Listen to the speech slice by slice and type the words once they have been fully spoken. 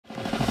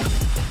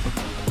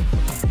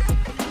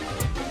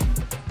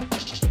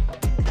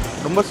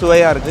ரொம்ப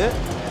சுவையாக இருக்குது.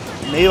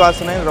 நெய்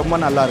வாசனை ரொம்ப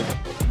நல்லா இருக்குது.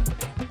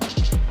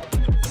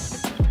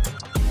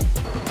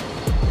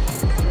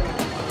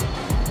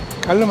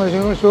 கல்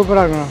மைசூர்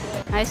சூப்பராக இருக்கும்.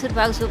 மைசூர்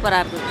பாக்கு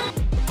சூப்பராக இருக்குது.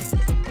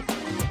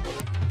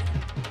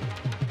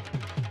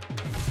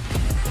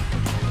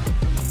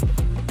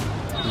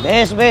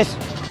 பேஸ்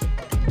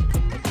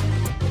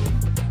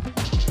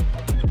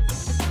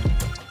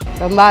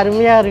ரொம்ப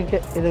அருமையாக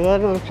இருக்குது. இது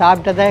வரைக்கும்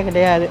சாப்பிட்டதே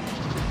கிடையாது.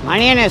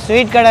 மணியனே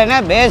ஸ்வீட் கடைனா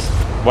பேஸ்.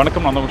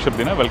 வணக்கம், நான் உங்கள் chef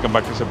Dheena. Welcome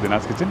back to chef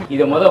Dheena's kitchen.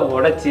 இதை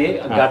உடைச்சி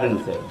காட்டுங்க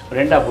சார்,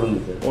 ரெண்டாக போடுங்க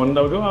சார்.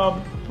 ஒன்றாவது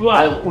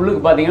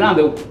உள்ளுக்கு பார்த்தீங்கன்னா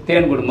அந்த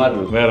தேன் கூடு மாதிரி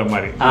இருக்கும். வேறு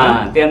மாதிரி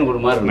தேன்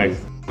கூடு மாதிரி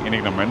நைஸ்.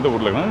 இன்றைக்கி நம்ம எந்த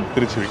ஊரில் இருக்கோம்னா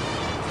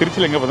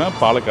திருச்சியில் எங்கே பார்த்தீங்கன்னா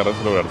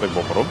பாலக்காரத்தில் ஒரு இடத்துக்கு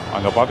போகிறோம்.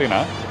 அங்கே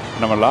பார்த்தீங்கன்னா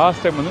நம்ம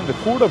லாஸ்ட் டைம் இந்த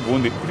கூடை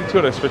பூந்தி,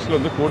 திருச்சியோட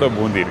ஸ்பெஷல் கூடை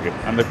பூந்தி இருக்குது.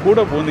 அந்த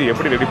கூடை பூந்தி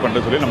எப்படி ரெடி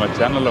பண்ணுறது சொல்லி நம்ம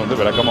சேனலில்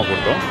விளக்கமாக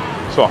கொடுத்தோம்.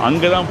 ஸோ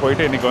அங்கே தான்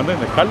போயிட்டு இன்றைக்கி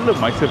இந்த கல்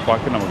மைசூர்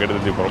பாக்கு நமக்கு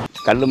எடுத்து போகிறோம்.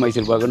 கல்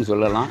மைசூர் பாக்குன்னு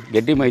சொல்லலாம்,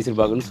 கெட்டி மைசூர்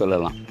பாக்குன்னு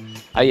சொல்லலாம்.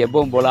 அது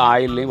எப்பவும் போல்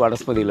ஆயில்லையும்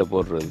வடஸ்பதியில்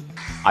போடுறது.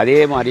 அதே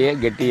மாதிரியே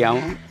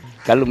கெட்டியாகவும்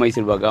கல்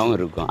மைசூர் பாக்காகவும்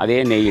இருக்கும். அதே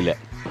நெய்யில்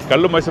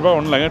கல் மைசூர் பாக்கு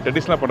ஒன்றும் இல்லைங்க,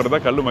 ட்ரெடிஷ்னலாக பண்ணுறது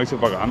தான் கல்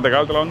மைசூர் பாக்கு. அந்த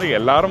காலத்தில்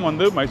எல்லாரும்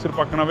மைசூர்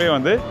பாக்குனாவே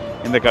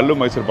இந்த கல்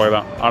மைசூர் பாக்கு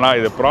தான். ஆனால்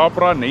இது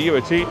ப்ராப்பராக நெய்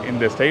வச்சு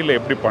இந்த ஸ்டைலில்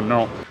எப்படி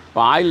பண்ணணும்.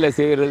 இப்போ ஆயிலில்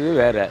செய்கிறது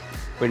வேறு,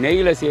 இப்போ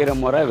நெய்யில் செய்கிற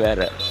முறை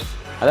வேறு.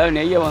 அதாவது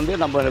நெய்யை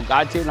நம்ம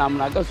காய்ச்சி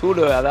நாம்னாக்கா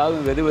சூடு, அதாவது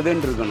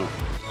வெதுன்னு இருக்கணும்.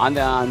 அந்த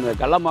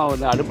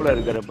கடலமாவு அடுப்பில்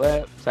இருக்கிறப்ப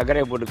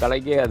சர்க்கரையை போட்டு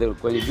கலக்கி அது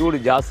கொஞ்சம் சூடு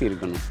ஜாஸ்தி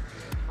இருக்கணும்.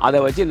 அதை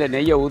வச்சு இந்த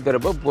நெய்யை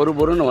ஊற்றுறப்ப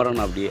பொறுன்னு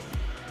வரணும். அப்படியே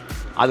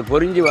அது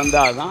பொரிஞ்சு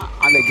வந்தால் தான்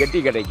அந்த கெட்டி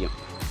கிடைக்கும்.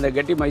 இந்த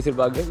கெட்டி மைசூர்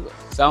பாக்கு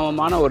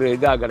சமமான ஒரு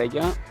இதாக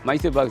கிடைக்கும்.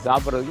 மைசூர் பாக்கு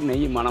சாப்பிட்றதுக்கு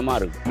நெய் மனமாக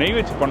இருக்கும். நெய்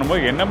வச்சு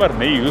பண்ணும்போது என்ன மாதிரி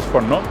நெய் யூஸ்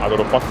பண்ணணும்,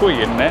 அதோட பக்குவம்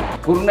என்ன?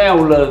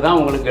 குருணையாக உள்ளது தான்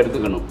உங்களுக்கு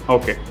எடுத்துக்கணும்.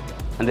 ஓகே,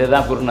 அந்த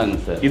இதுதான் குருணைங்க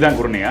சார். இதுதான்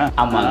குருணையா?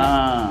 ஆமாம்.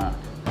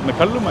 இந்த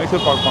கல்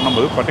மைசூர் பாக்கு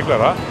பண்ணும்போது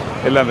பர்டிகுலராக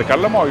இல்லை அந்த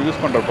கடல மாவு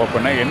யூஸ் பண்ணுற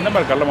பாக்குன்னா என்ன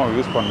மாதிரி கடல மாவு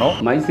யூஸ் பண்ணணும்?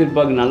 மைசூர்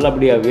பாக்கு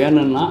நல்லபடியாக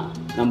வேணும்னா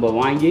நம்ம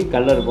வாங்கி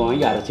கடலருப்பை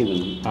வாங்கி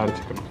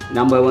அரைச்சிக்கணும்.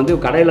 நம்ம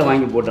கடையில்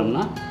வாங்கி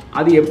போட்டோம்னா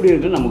அது எப்படி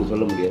இருக்குன்னு நமக்கு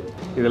சொல்ல முடியாது.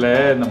 இதில்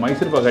இந்த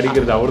மைசூர் பாக்கு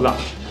அடிக்கிறது அவர் தான்.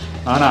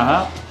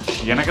 ஆனால்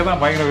எனக்கு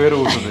தான் பயங்கர வேறு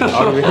ஊற்றுது,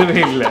 அவர்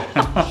வேறவே இல்லை.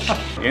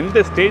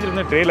 எந்த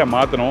ஸ்டேஜ்லேருந்து ட்ரேயில்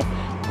மாற்றணும்,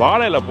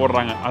 வாழை இலை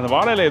போடுறாங்க. அந்த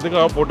வாழை இலை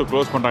எதுக்காக போட்டு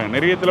க்ளோஸ் பண்ணுறாங்க?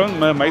 நிறைய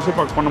இதில் மைசூர்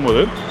பாக்கு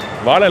பண்ணும்போது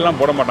வாழை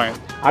எல்லாம் போட மாட்டாங்க.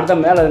 அடுத்த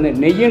மேலே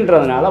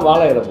நெய்யின்றதுனால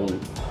வாழை இலை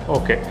போடணும்.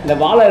 ஓகே, இந்த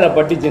வாழை இலை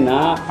பட்டுச்சுன்னா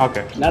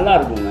ஓகே நல்லா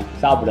இருக்குங்க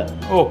சாப்பிட.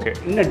 ஓகே,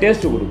 இன்னும்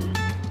டேஸ்ட்டு கொடுக்கும்.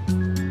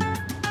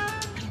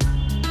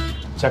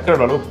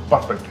 சக்கரோட அளவு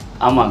பர்ஃபெக்ட்.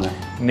 ஆமாங்க,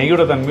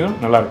 நெய்யோட தன்மையும்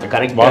நல்லா இருக்கு.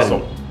 கரெக்ட்,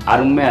 வாசம்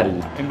அருமையாக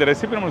இருக்குங்க. இந்த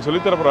ரெசிபி நம்மளுக்கு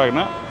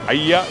சொல்லித்தரப்படுறாங்கன்னா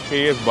ஐயா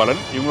KS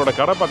பாலன். இவங்களோட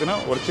கடை பார்த்தீங்கன்னா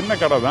ஒரு சின்ன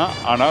கடை தான்,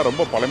 ஆனால்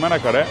ரொம்ப பழமையான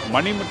கடை.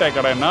 மிட்டாய்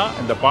கடைன்னா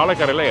இந்த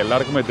பாலக்கரையில்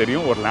எல்லாருக்குமே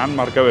தெரியும், ஒரு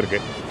லேண்ட்மார்க்காகவே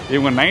இருக்குது.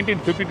 இவங்க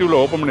 1952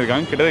 ஓப்பன்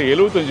பண்ணியிருக்காங்க. கிட்டத்தட்ட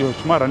 75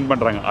 வருஷமாக ரன்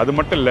பண்ணுறாங்க. அது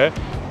மட்டும் இல்லை,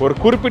 ஒரு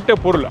குறிப்பிட்ட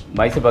பொருள்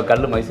மைசூர் பாக்கு,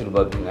 கல் மைசூர்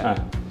பாக்குங்க,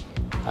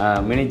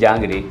 மினி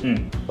ஜாங்கிரி,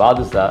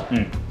 பாதுஷா,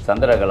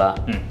 சந்திரகலா,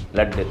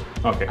 லட்டு,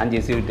 ஓகே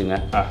 5 ஸ்வீட்டுங்க,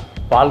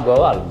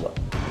 பால்கோவா, அல்வா.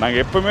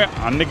 நாங்கள் எப்போவுமே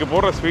அன்றைக்கி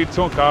போடுற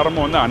ஸ்வீட்ஸும்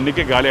காரமும்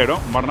அன்றைக்கே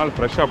காலியாகிடும், மறுநாள்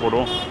ஃப்ரெஷ்ஷாக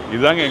போடுவோம்.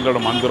 இதுதாங்க எங்களோட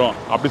மந்திரம்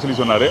அப்படி சொல்லி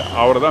சொன்னார்.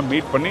 அவரை தான்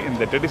மீட் பண்ணி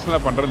இந்த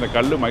ட்ரெடிஷ்னலாக பண்ணுற இந்த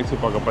கல்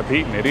மைசூர் பாக்கை பற்றி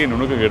நிறைய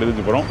நுணுக்கம்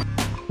எடுத்துட்டு போகிறோம்.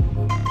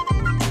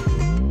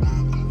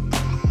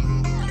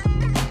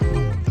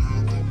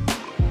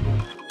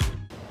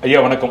 ஐயா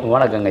வணக்கம்.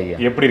 வணக்கங்க ஐயா,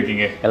 எப்படி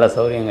இருக்கீங்க? எல்லாம்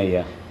சௌரியங்க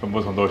ஐயா.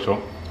 ரொம்ப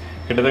சந்தோஷம்.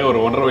 கிட்டத்தட்ட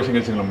ஒரு 1.5 வருஷம்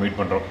கழிச்சு நம்ம மீட்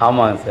பண்ணுறோம்.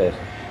 ஆமாங்க சார்.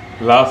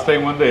 லாஸ்ட்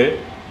டைம்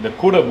இந்த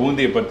கூடை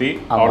பூந்தியை பற்றி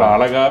அவ்வளோ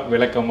அழகாக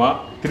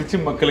விளக்கமாக திருச்சி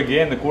மக்களுக்கு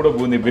ஏன் இந்த கூடை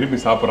பூந்தி விரும்பி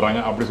சாப்பிட்றாங்க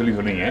அப்படி சொல்லி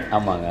சொன்னீங்க.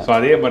 ஆமாங்க. ஸோ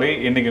அதே மாதிரி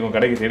இன்னைக்கு உங்கள்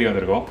கடைக்கு தேடி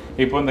வந்திருக்கோம்.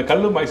 இப்போ இந்த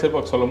கல் மைசூர்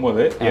பாக்கு சொல்லும்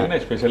போது என்ன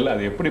ஸ்பெஷல்,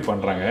 அது எப்படி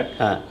பண்ணுறாங்க,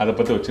 அதை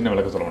பற்றி ஒரு சின்ன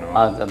விளக்கம் சொல்ல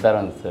முடியுமா?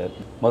 தரேங்க சார்.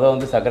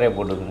 முதல் சர்க்கரையை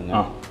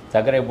போட்டுக்கணுங்க.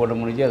 சர்க்கரையை போட்டு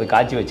முடிஞ்சு அதை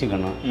காய்ச்சி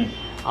வச்சுக்கணும்.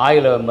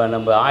 ஆயில்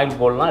நம்ம ஆயில்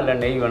போடலாம், இல்லை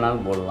நெய்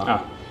வேணாலும் போடலாம்.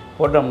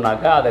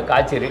 போட்டோம்னாக்கா அதை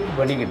காய்ச்சி ரெடி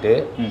பண்ணிக்கிட்டு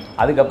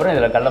அதுக்கப்புறம்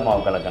இதில் கடல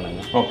மாவு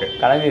கலக்கணுங்க. ஓகே,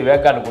 கலந்து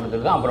வேக்காடு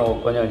கொடுத்துட்டு அப்புறம்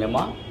கொஞ்சம்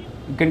கொஞ்சமாக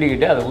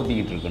கிண்டிக்கிட்டு அதை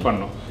ஊற்றிக்கிட்டு இருக்கணும்.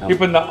 பண்ணும்.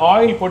 இப்போ இந்த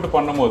ஆயில் போட்டு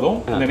பண்ணும் போதும்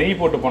இந்த நெய்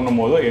போட்டு பண்ணும்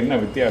போதும் என்ன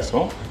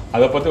வித்தியாசம்,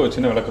 அதை பற்றி ஒரு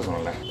சின்ன விளக்கம்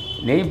சொல்லலை.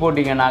 நெய்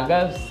போட்டிங்கன்னாக்கா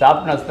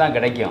சாஃப்ட்னஸ் தான்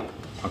கிடைக்கும்.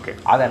 ஓகே,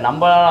 அதை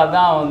நம்மளால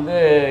தான்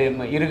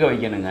இருக்க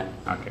வைக்கணுங்க.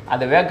 ஓகே,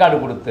 அதை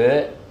வேக்காடு கொடுத்து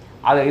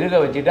அதை இருக்க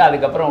வச்சுட்டு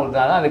அதுக்கப்புறம்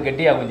கொடுத்தா தான் அது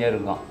கெட்டியாக கொஞ்சம்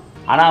இருக்கும்.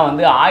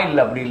 ஆனால்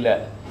ஆயில் அப்படி இல்லை,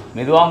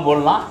 மெதுவாகவும்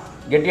போடலாம்,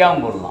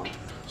 கெட்டியாகவும் போடலாம்.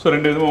 ஸோ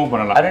 2 விதமும்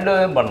பண்ணலாம். 2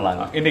 விதமும்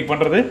பண்ணலாங்க. இன்னைக்கு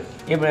பண்ணுறது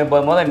இப்போ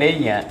முதல்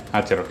நெய்ங்க.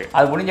 சரி, ஓகே.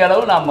 அது முடிஞ்ச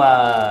அளவு நம்ம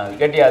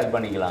கெட்டியாக இது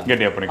பண்ணிக்கலாம்.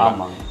 கெட்டியாக பண்ணிக்கலாம்.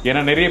 ஆமாங்க.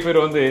 ஏன்னா நிறைய பேர்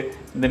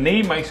இந்த நெய்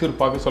மைசூர்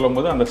பாக்கு சொல்லும்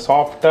போது அந்த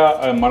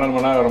சாஃப்டாக மணல்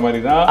வர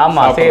மாதிரி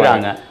தான்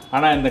செய்கிறாங்க.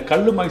 ஆனால் இந்த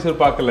கல்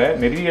மைசூர் பாக்கில்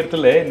நிறைய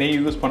இடத்துல நெய்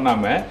யூஸ்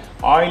பண்ணாமல்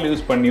ஆயில்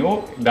யூஸ் பண்ணியும்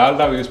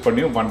டால்டாவை யூஸ்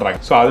பண்ணியும்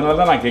பண்ணுறாங்க. ஸோ அதனால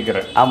தான் நான்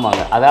கேட்குறேன்.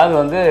 ஆமாங்க.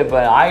 அதாவது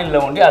இப்போ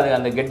ஆயிலில் உண்டு அது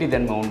அந்த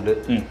கெட்டித்தன்மை உண்டு.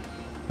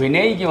 இப்போ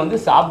நெய்க்கு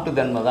சாப்பிட்டு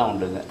தன்மை தான்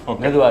உண்டுங்க,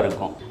 மெதுவாக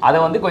இருக்கும். அதை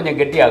கொஞ்சம்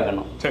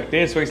கெட்டியாக்கணும். சரி,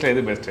 டேஸ்ட் வைஸில்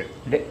எது பெஸ்ட்டு?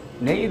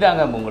 நெய்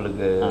தாங்க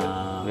உங்களுக்கு.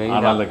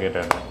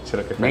 கேட்டேன்.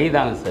 சரி, நெய்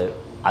தாங்க சார்.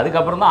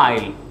 அதுக்கப்புறம் தான்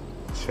ஆயில்.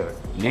 சரி,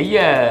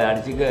 நெய்யை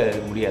அடிச்சுக்க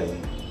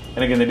முடியாதுங்க.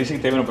 எனக்கு இந்த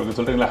டிஷ்ஷுக்கு தேவையான பொருட்கள்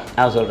சொல்கிறீங்களா?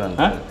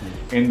 சொல்கிறேன்.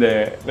 இந்த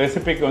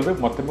ரெசிபிக்கு வந்து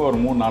மொத்தமாக ஒரு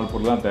 3-4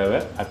 பொருள் தான் தேவை.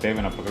 அது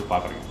தேவையான பொருட்கள்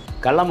பார்க்குறேங்க.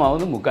 கடல மாவு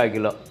வந்து 3/4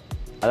 கிலோ,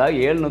 அதாவது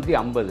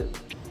 750.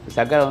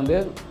 சர்க்கரை வந்து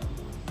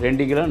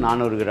 2 கிலோ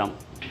 400 கிராம்.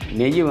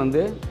 நெய்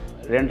வந்து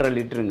 2.5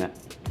 லிட்டருங்க.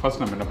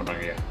 ஃபர்ஸ்ட் நம்ம என்ன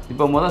பண்ணுறாங்க?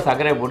 இப்போ முதல்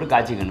சர்க்கரையை போட்டு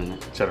காய்ச்சிக்கணுங்க.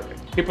 சரி, ஓகே.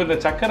 இப்போ இந்த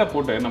சர்க்கரை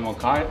போட்டு நம்ம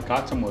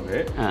காய்ச்சும் போது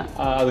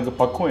அதுக்கு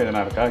பக்குவம்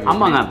எதனா இருக்கா?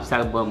 ஆமாங்க,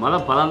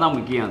 முதல் பதம் தான்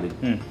முக்கியம். அது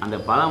அந்த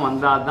பதம்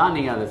வந்தால் தான்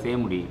நீங்கள் அதை செய்ய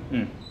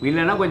முடியும்.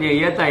 இல்லைன்னா கொஞ்சம்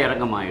ஏற்ற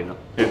இறக்கமாகிடும்.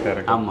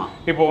 ஆமாம்.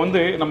 இப்போ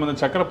வந்து நம்ம இந்த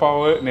சக்கரை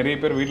பாவு நிறைய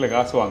பேர் வீட்டில்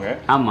காசுவாங்க.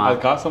 ஆமாம்.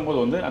 அது காசும் போது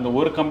வந்து அந்த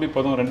ஒரு கம்பி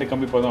பதம் 2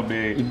 கம்பி பதம்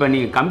அப்படி. இப்போ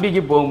நீங்கள்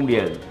கம்பிக்கு போக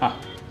முடியாது.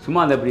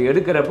 சும்மா அந்த அப்படி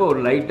எடுக்கிறப்ப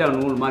ஒரு லைட்டாக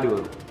நூல் மாதிரி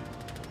வரும்.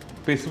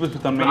 பிசு பிசு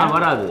தன்மை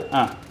வராது.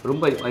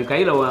 ரொம்ப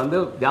கையில் வந்து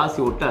ஜாஸ்தி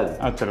ஒட்டாது.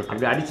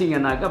 அப்படி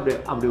அடிச்சிங்கன்னாக்கா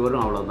அப்படி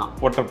வரும், அவ்வளோதான்.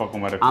 ஒட்டர்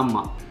பக்கம் மாதிரி.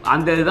 ஆமாம்,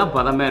 அந்த இதுதான்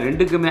பதமே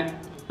ரெண்டுக்குமே.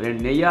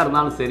 நெய்யாக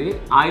இருந்தாலும் சரி,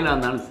 ஆயிலாக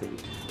இருந்தாலும் சரி.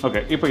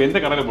 ஓகே, இப்போ எந்த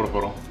கடாயில் போட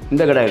போகிறோம்?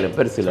 இந்த கடாயில்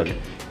பெருசில்.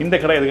 இந்த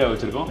கடை எதுக்காக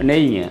வச்சுருக்கோம்?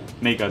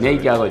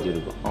 நெய்க்காக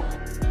வச்சுருக்கோம்.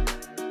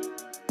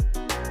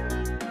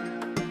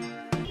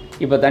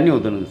 இப்போ தண்ணி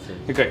ஊற்றணுங்க சார்.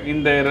 ஓகே,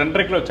 இந்த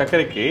 2.5 கிலோ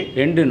சர்க்கரைக்கு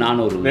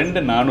 2,400.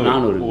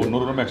 2,400.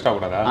 100 ரூபாய் எக்ஸ்ட்ரா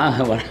கூடாதா?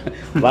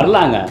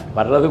 வரலாங்க,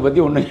 வர்றதை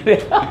பற்றி ஒன்றும்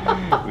கிடையாது.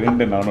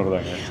 2,400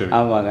 தாங்க. சரி,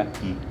 ஆமாங்க,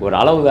 ஒரு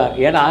அளவு தான்.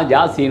 ஏன்னா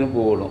ஜாஸ்தின்னு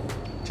போகணும்.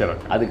 சரி,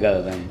 அதுக்காக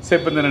தான். சரி,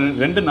 இப்போ இந்த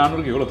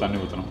 2,400க்கு எவ்வளோ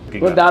தண்ணி ஊற்றணும்?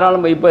 இப்போ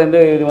தாராளமாக இப்போ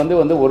இது வந்து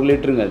 1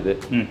 லிட்டருங்க. இது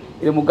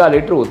 3/4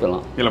 லிட்டர்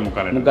ஊற்றலாம். இல்லை,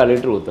 3/4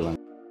 லிட்டர் ஊற்றலாம்.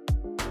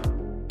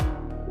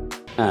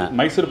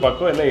 மைசூர்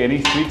பாக்கோ இல்லை எனி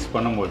ஸ்வீட்ஸ்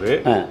பண்ணும்போது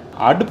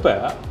அடுப்பை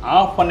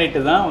ஆஃப் பண்ணிட்டு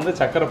தான் வந்து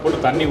சக்கரை போட்டு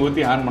தண்ணி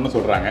ஊற்றி ஆன் பண்ண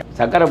சொல்கிறாங்க.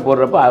 சக்கரை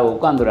போடுறப்ப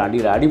உட்காந்துரும்,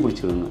 அடியில் அடி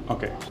பிடிச்சிருங்க.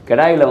 ஓகே,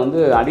 கடாயில் வந்து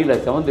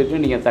அடியில்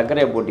செவந்துட்டு நீங்கள்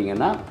சர்க்கரையை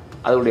போட்டிங்கன்னா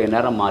அதோடைய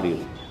நிறம்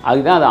மாறிடும்.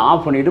 அதுதான் அதை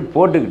ஆஃப் பண்ணிவிட்டு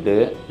போட்டுக்கிட்டு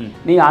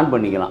நீங்கள் ஆன்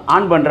பண்ணிக்கலாம்.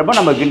 ஆன் பண்ணுறப்ப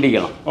நம்ம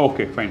கிண்டிக்கலாம்.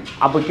 Okay, fine.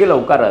 அப்போ கீழே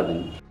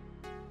உட்காராதுங்க.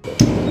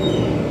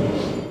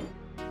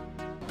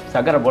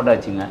 சர்க்கரை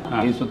போட்டாச்சுங்க.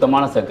 இது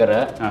சுத்தமான சர்க்கரை.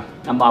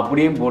 நம்ம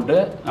அப்படியும் போட்டு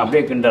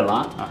அப்படியே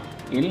கிண்டலாம்.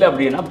 இல்லை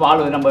அப்படின்னா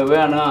பால் நம்ம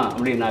வேணும்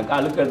அப்படின்னாக்கா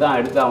அழுக்க தான்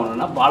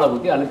எடுத்தாகணும்னா பாலை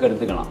ஊற்றி அழுக்க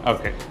எடுத்துக்கலாம்.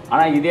 ஓகே,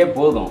 ஆனால் இதே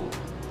போதும்.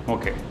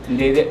 ஓகே,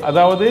 இந்த இது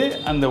அதாவது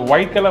அந்த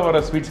ஒயிட் கலர் வர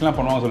ஸ்வீட்ஸ்லாம்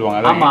பண்ணுவாங்க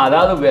சொல்லுவாங்க. ஆமாம்,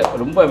 அதாவது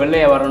ரொம்ப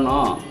வெள்ளையாக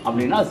வரணும்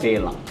அப்படின்னா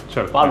செய்யலாம்.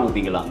 சரி, பால்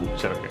ஊற்றிக்கலாம்.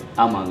 சரி, ஓகே.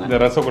 ஆமாங்க. இந்த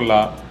ரசகுல்லா,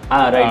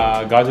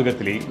 காஜு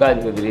கத்திரி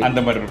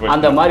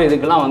அந்த மாதிரி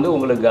இதுக்கெல்லாம் வந்து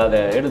உங்களுக்கு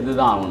அதை எடுத்து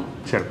தான் ஆகணும்.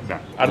 சரி,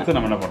 அடுத்து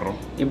நம்ம என்ன பண்ணுறோம்?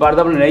 இப்போ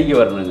அடுத்தப்ப நெய்க்கு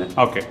வரணுங்க.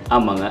 ஓகே,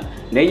 ஆமாங்க.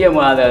 நெய்யை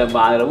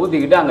அதில்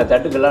ஊற்றிக்கிட்டு அங்கே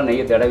தட்டுக்கெல்லாம்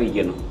நெய்யை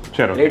தடவிக்கணும்.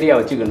 சரி, ரெடியாக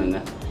வச்சுக்கணுங்க.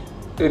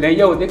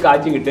 நெய்யை ஊற்றி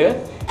காய்ச்சிக்கிட்டு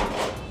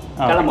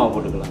கடலமாவு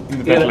போட்டுக்கலாம்.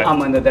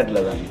 ஆமாம், இந்த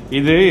தட்டில் தான்.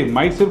 இது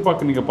மைசூர்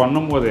பாக்கு நீங்கள்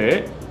பண்ணும்போது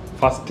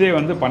ஃபஸ்ட்டே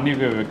வந்து பண்ணி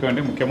வைக்க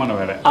வேண்டிய முக்கியமான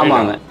வேலை.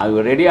 ஆமாங்க,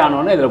 அது ரெடி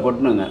ஆனோடனே இதில்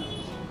கொட்டணுங்க.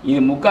 இது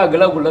 3/4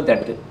 கிலோக்குள்ள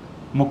தட்டு.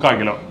 3/4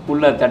 கிலோ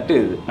உள்ள தட்டு.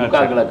 இது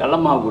 3/4 கிலோ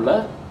கடலமாவுக்குள்ள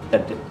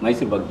தட்டு,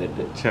 மைசூர் பாக்கு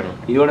தட்டு. சரி,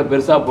 இதோட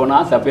பெருசாக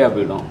போனால் சப்பையாக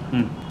போயிடும்.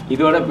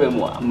 இதோட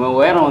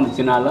உயரம்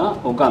வந்துச்சுனாலும்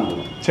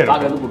உட்காந்துடும்.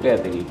 பார்க்கறது குட்டையாக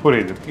தெரியும்.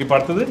 புரியுது. இப்போ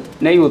அடுத்தது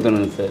நெய்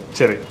ஊற்றணுங்க சார்.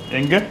 சரி,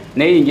 எங்கே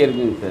நெய் இங்கே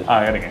இருக்குங்க சார்.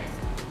 எடுங்க.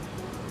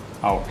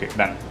 Okay,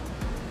 ton.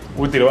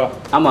 ஊற்றிடுவா?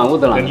 ஆமாம்,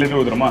 ஊற்றலாம். 2 லிட்டர்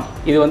ஊற்றுறோமா?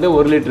 இது வந்து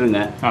 1 லிட்டருங்க.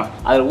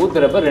 அதில்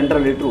ஊற்றுறப்ப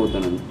 2.5 லிட்டர்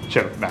ஊற்றணுங்க.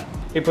 சரி, டன்.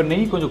 இப்போ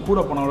நெய் கொஞ்சம்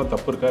கூட போனாலும்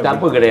தப்பு இருக்கா?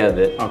 தப்பு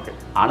கிடையாது. ஓகே,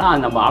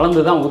 ஆனால் நம்ம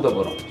அளந்து தான் ஊற்ற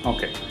போகிறோம்.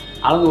 ஓகே,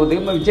 அளந்து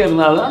ஊற்றிக்க மிச்சம்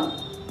இருந்தாலும்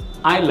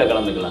ஆயிலில்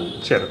கலந்துக்கலாங்க.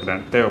 சரி,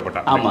 டன்.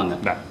 தேவைப்பட்டா. ஆமாங்க.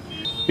 டன்.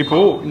 இப்போ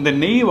இந்த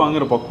நெய்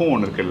வாங்குற பக்குவம்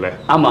ஒன்று இருக்குல்ல?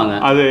 ஆமாங்க.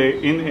 அது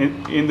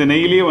இந்த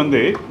நெய்யிலேயே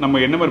வந்து நம்ம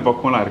என்ன மாதிரி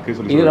பக்குவம்லாம் இருக்குது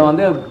சொல்லி? இதில்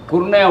வந்து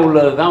குருணையாக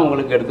உள்ளது தான்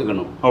உங்களுக்கு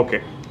எடுத்துக்கணும். ஓகே,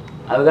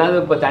 அதாவது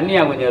இப்போ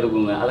தண்ணியாக கொஞ்சம்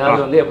இருக்குங்க. அதாவது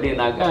வந்து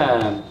எப்படின்னாக்கா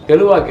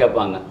தெளிவாக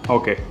கேட்பாங்க.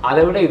 ஓகே,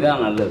 அதை விட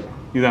இதுதான் நல்லது.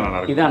 இதான் நல்லா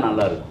இருக்கு. இதான்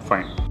நல்லா இருக்கு.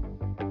 ஃபைன்.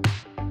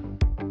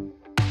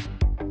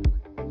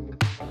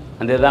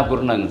 அந்த இதுதான்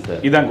குருணைங்க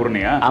சார். இதான்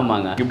குருணையா?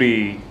 ஆமாங்க. இப்படி.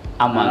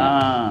 ஆமாங்க.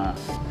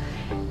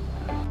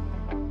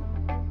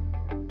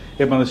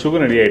 இப்போ அந்த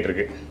சுகர் ரெடி ஆகிட்டு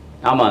இருக்கு.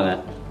 ஆமாங்க.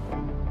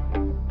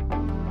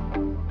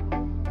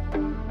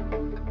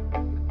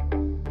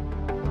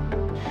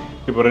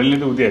 இப்போ 2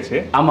 லிட்டர் ஊற்றியாச்சு.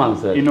 ஆமாங்க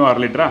சார். இன்னும்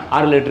 1/2 லிட்டரா?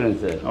 1/2 லிட்டருங்க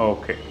சார்.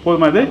 ஓகே,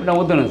 போதுமா? இது நான்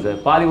ஊற்றணுங்க சார்.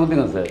 பாதி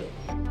ஊற்றுங்க சார்.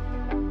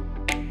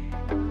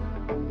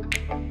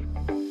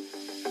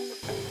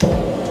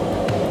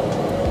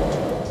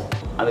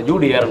 அந்த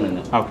ஜூடு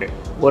ஏறணுங்க. ஓகே,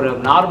 ஒரு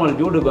நார்மல்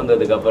ஜூடுக்கு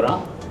வந்ததுக்கப்புறம்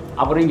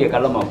அப்புறம் இங்கே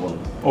கடலமாவு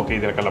போடணும். ஓகே,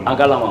 இதில் கடலமாவு.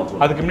 கடலமாவு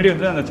போடணும். அதுக்கு முன்னாடி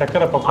வந்து அந்த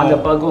சக்கரை பக்கம், அந்த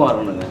பக்கம்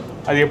வரணுங்க.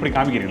 அது எப்படி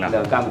காமிக்கிறீங்களா?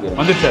 காமிக்கிறேன்.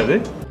 வந்துருச்சு. அது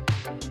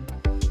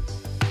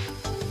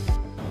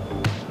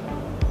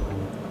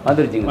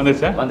வந்துருச்சுங்க.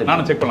 வந்துருச்சா?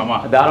 நானும் செக் பண்ணலாமா?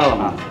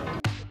 தாராளமாக.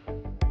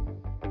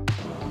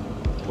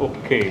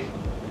 ஓகே,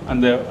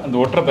 அந்த அந்த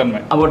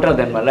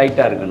ஒற்றைத்தன்மை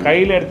லைட்டாக இருக்கணும்.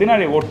 கையில் எடுத்தீங்கன்னா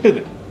அது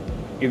ஒட்டுது.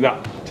 இதுதான்.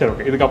 சரி,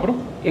 ஓகே. இதுக்கப்புறம்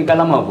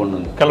கடலமாவு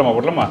போடணுங்க. கடலமாவு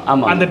போடலாமா?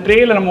 ஆமாம். அந்த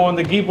ட்ரேயில் நம்ம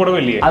வந்து கீ போடவே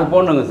இல்லையே? அது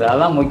போடணுங்க சார்.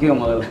 அதான்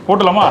முக்கியம். முதல்ல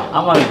போடலாமா?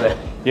 ஆமாங்க சார்.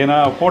 ஏன்னா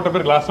போட்ட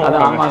பேர் கிளாஸ்.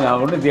 ஆமாங்க,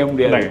 ஒன்றும் செய்ய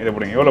முடியாது. இதை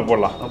போடுங்க. எவ்வளோ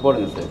போடலாம்?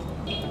 போடுங்க சார்.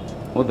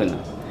 ஊற்றுங்க.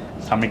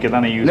 சமைக்க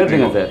தான் நெய் யூஸ்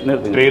நிறுத்துங்க சார்.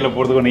 நிறுத்துங்க. ட்ரேயில்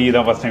போடுறதுக்கு நெய்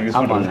தான் ஃபர்ஸ்ட் டைம் யூஸ்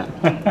பண்ணுவாங்க.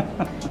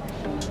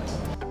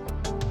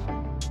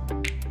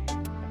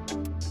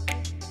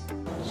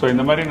 ஸோ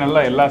இந்த மாதிரி நல்லா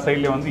எல்லா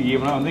சைட்லேயும் வந்து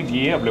ஈவனாக வந்து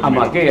கீயை அப்ளை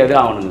ஆமாம், எது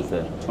ஆகணுங்க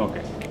சார்.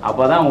 ஓகே.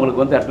 அப்போ தான்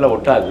உங்களுக்கு வந்து தட்டில்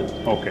ஒட்டாது.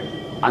 ஓகே.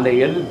 அந்த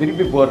எள்ளு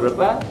திருப்பி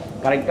போடுறப்ப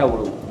கரெக்டாக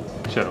விடுவோம்.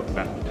 சரி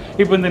ஓகே.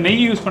 இப்போ இந்த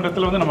நெய் யூஸ்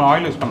பண்ணுறதுல வந்து நம்ம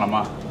ஆயில் யூஸ்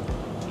பண்ணலாமா?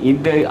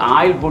 இந்த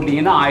ஆயில்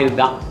போட்டிங்கன்னா ஆயில்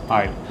தான்.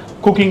 ஆயில்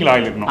குக்கிங்கில்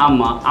ஆயில் இருக்கணும்.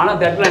 ஆமாம், ஆனால்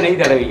தட்டில் நெய்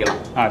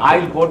தடவிக்கலாம்.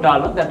 ஆயில்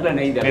போட்டாலும் தட்டில்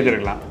நெய்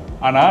தடவிக்கலாம்.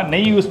 ஆனால்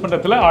நெய் யூஸ்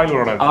பண்ணுறதுல ஆயில்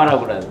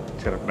வரக்கூடாது.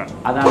 சரி ஓகே.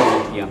 அதான்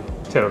முக்கியம்.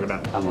 சரி ஓகே.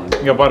 ஆமாம்.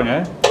 இங்கே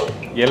பாருங்கள்,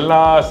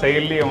 எல்லா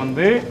செயல்லையும்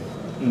வந்து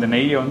இந்த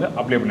நெய்யை வந்து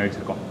அப்ளை பண்ணி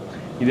வச்சுருக்கோம்.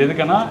 இது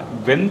எதுக்குன்னா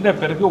வெந்த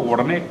பிறகு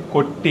உடனே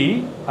கொட்டி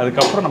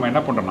அதுக்கப்புறம் நம்ம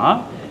என்ன பண்ணுறோம்னா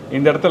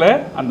இந்த இடத்துல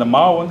அந்த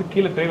மாவு வந்து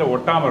கீழே ட்ரெயில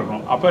ஒட்டாமல்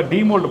இருக்கணும். அப்போ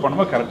டீமோல்டு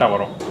பண்ணும்போது கரெக்டாக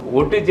வரும்.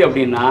 ஒட்டுச்சு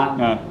அப்படின்னா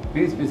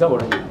பீஸ் பீஸாக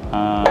உடஞ்சி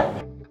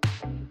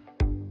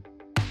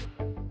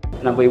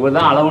நம்ம இப்போ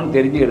தான் அளவுன்னு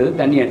தெரிஞ்சுக்கிறது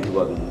தண்ணி எடுத்து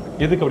பார்க்கணும்.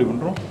 எதுக்கு அப்படி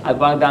பண்ணுறோம்? அது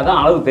பார்த்தா தான்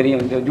அளவு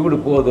தெரியும். இந்த ஜூடு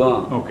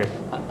போதும். ஓகே.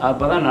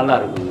 அப்போ தான் நல்லா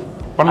இருக்குங்க.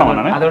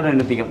 பண்ணலாம். அதோட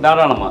நிறுத்திக்கும்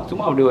தாராளமாக.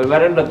 சும்மா அப்படி ஒரு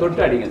விரலில்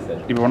தொட்டு அடிங்க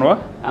சார். இப்போ பண்ணுவா?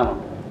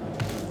 ஆமாம்.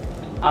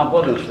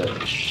 போதுங்க சார்.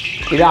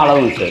 இதான்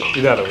அளவுங்க சார்.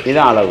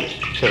 இதான் அளவு.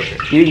 சரி.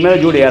 இதுக்கு மேலே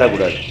ஜூடு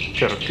ஏறக்கூடாது.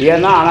 சரி.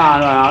 ஏன்னா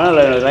ஆனால்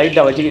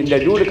லைட்டாக வச்சு இந்த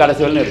ஜூடு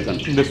கடைசி வரலும்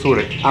இருக்கணும். இந்த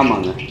சூடு.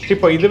 ஆமாங்க.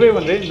 இப்போ இதுவே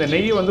வந்து இந்த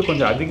நெய்யை வந்து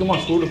கொஞ்சம் அதிகமாக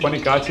சூடு பண்ணி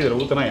காய்ச்சி இதில்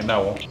ஊற்றினா என்ன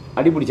ஆகும்?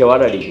 அடிப்பிடிச்ச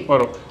வாடை அடிக்கும்.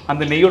 வரும்.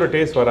 அந்த நெய்யோட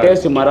டேஸ்ட் வராது.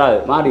 டேஸ்ட்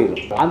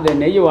மாறிடும். அந்த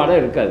நெய் வாடை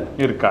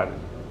இருக்காது.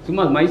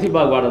 சும்மா மைசூர்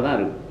பாக்கு வாடை தான்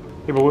இருக்கும்.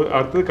 இப்போ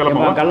அடுத்தது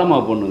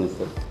கடலமாவு போடணுங்க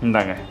சார்.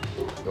 இந்தாங்க.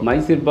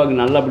 மைசூர்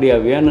பாக்கு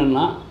நல்லபடியாக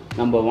வேணும்னா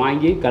நம்ம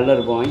வாங்கி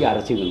கடலப்பருப்பை வாங்கி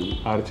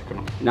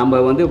அரைச்சிக்கணும்.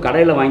 நம்ம வந்து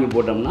கடையில் வாங்கி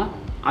போட்டோம்னா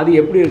அது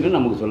எப்படி இருக்குன்னு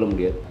நமக்கு சொல்ல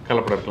முடியாது.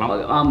 கலப்படம் இருக்கலாம்.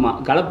 ஆமாம்,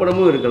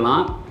 கலப்படமும்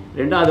இருக்கலாம்.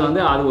 ரெண்டாவது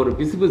வந்து அது ஒரு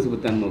பிசுபிசுப்பு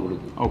தன்மை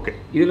கொடுக்கும். ஓகே.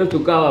 இதில்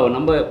சுக்காவாக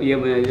நம்ம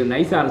இது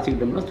நைஸாக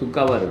அரைச்சிக்கிட்டோம்னா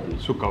சுக்காவாக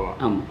இருக்கும். சுக்காவா?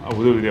 ஆமாம்.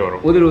 உதிரியாக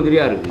வரும்.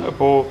 உதிரியாக இருக்கும்.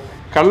 இப்போது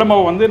கடல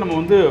மாவு வந்து நம்ம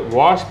வந்து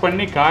வாஷ்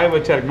பண்ணி காய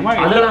வச்சு அரைக்கணுமா?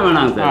 அதெல்லாம்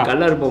வேணாங்க சார்.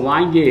 கடலப்பருப்பை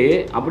வாங்கி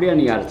அப்படியே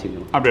நீங்கள்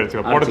அரைச்சிக்கணும். அப்படி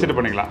அரைச்சிக்கலாம். உடச்சிட்டு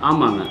பண்ணிக்கலாம்.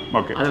 ஆமாங்க.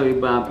 ஓகே. அது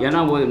இப்போ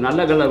ஏன்னா ஒரு நல்ல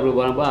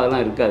கடலப்பருப்பு வரப்போ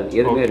அதெல்லாம் இருக்காது,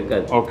 எதுவுமே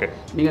இருக்காது. ஓகே.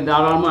 நீங்கள்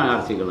தாராளமாக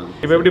அரைச்சிக்கலாம்.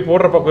 இப்போ எப்படி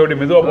போடுற பக்கம்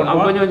எப்படி மெதுவாக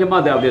போடணும்? கொஞ்சம்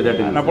கொஞ்சமாக அதை அப்படியே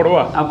தட்டுங்க. நான்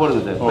போடுவா?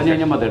 போடுங்க சார். கொஞ்சம்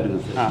கொஞ்சமாக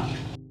தட்டுங்க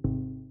சார்.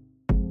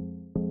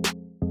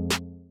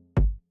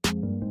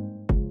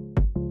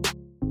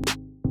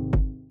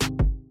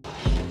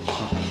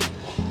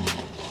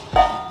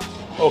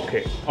 ஓகே.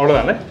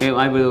 அவ்வளோதானே?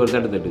 வாய்ப்பு ஒரு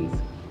தட்டு தட்டுங்க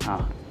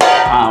சார்.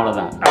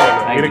 அவ்வளோதான்.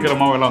 இருக்கிற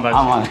மாவு எல்லாம் தான்.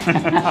 ஆமாம்,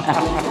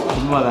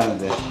 சும்மா தாங்க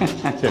சார்.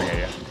 சரிங்க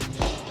ஐயா.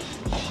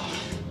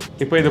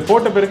 இப்போ இது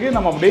போட்ட பிறகு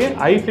நம்ம அப்படியே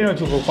ஐஃப்ளேம்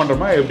வச்சு குக்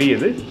பண்ணுறோமா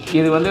எப்படி?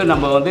 இது வந்து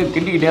நம்ம வந்து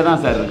கிண்டிக்கிட்டே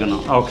தான் சார்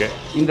இருக்கணும். ஓகே.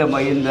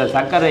 இந்த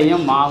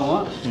சர்க்கரையும்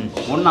மாவும்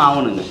ஒன்றா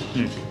ஆகணுங்க.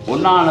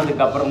 ஒன்றா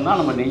ஆனதுக்கு அப்புறம்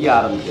தான் நம்ம நெய்ய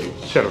ஆரம்பிக்கணும்.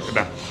 சரி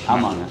ஓகே.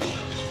 ஆமாங்க.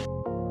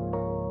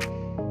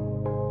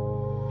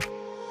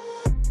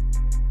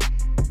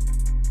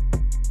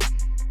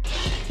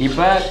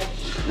 இப்போ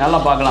நல்லா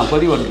பார்க்கலாம்.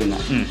 கொதி வருதுங்க.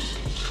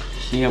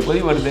 நீங்கள்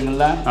கொதி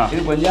வருதுங்களா?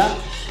 இது கொஞ்சம்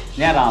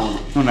நேரம்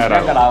ஆகணும்.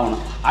 நேரம்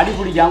ஆகணும். அடி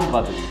பிடிக்காமல்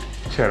பார்த்துக்கணும்.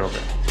 சரி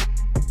ஓகே.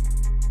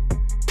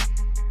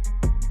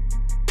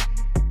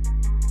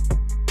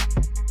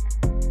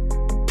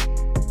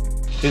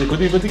 இது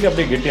கொதிக்கு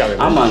அப்படியே கெட்டி ஆகுது.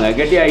 ஆமாங்க,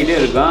 கெட்டி ஆகிட்டே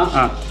இருக்கும்.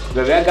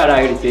 இப்போ வேக்காடு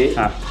ஆகிடுச்சு.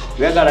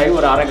 வேக்காடாகி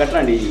ஒரு அரை கட்டா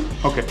நெய்.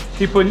 ஓகே.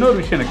 இப்போ இன்னொரு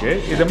விஷயம் எனக்கு,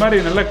 இது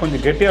மாதிரி நல்லா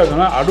கொஞ்சம்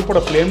கெட்டியாகுதுன்னா அடுப்போட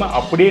ஃப்ளேமை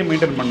அப்படியே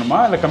மெயின்டைன் பண்ணணுமா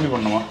இல்லை கம்மி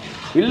பண்ணணுமா?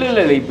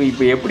 இல்லை,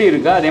 இப்போ எப்படி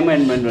இருக்கா அதே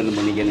மாதிரி மெயின்டைன்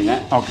பண்ணிக்கணுங்க.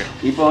 ஓகே.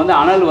 இப்போ வந்து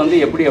அனல் வந்து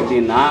எப்படி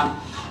அப்படின்னா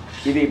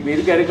இது இப்போ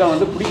இருக்க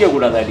வந்து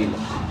பிடிக்கக்கூடாது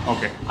அடியில்.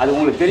 ஓகே. அது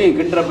உங்களுக்கு தெரியும்,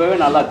 கிண்டுறப்பவே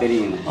நல்லா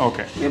தெரியுங்க.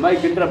 ஓகே. இது மாதிரி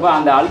கிண்டுறப்ப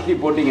அந்த அழுத்தி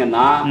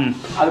போட்டிங்கன்னா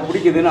அது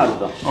பிடிக்குதுன்னு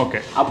அர்த்தம். ஓகே.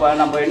 அப்போ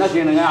நம்ம என்ன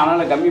செய்யணுங்க,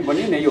 அனலை கம்மி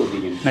பண்ணி நெய்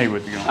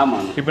ஊற்றிக்கணும்.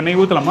 ஆமாங்க. இப்போ நெய்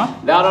ஊற்றலாமா?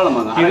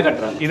 தாராளமாங்க. அதை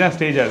கட்டுறாங்க. இதான்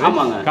ஸ்டேஜ் ஆகுது.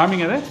 ஆமாங்க.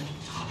 காமிங்க அதை.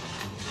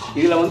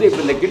 இதில் வந்து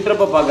இப்போ இந்த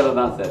கிண்டுறப்ப பார்க்குறது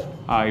தான் சார்.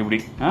 இப்படி.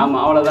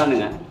 ஆமாம்,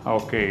 அவ்வளோதானுங்க.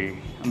 ஓகே.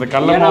 அந்த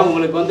கடலை ஏன்னா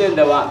உங்களுக்கு வந்து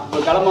இந்த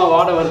கடலை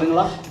வாடை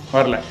வருதுங்களா?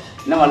 வரல.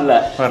 இன்னும் வரல.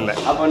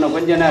 அப்போ இன்னும்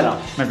கொஞ்சம் நேரம்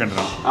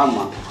கிண்டுறோம்.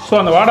 ஆமாம். ஸோ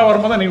அந்த வாடை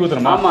வரும்போது தான் நெய்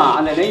ஊற்றணுமா? ஆமாம்,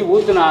 அந்த நெய்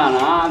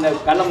ஊற்றுனாங்கன்னா அந்த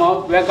கடலை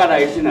மாவு வேக்காடு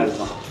ஆகிடுச்சுன்னு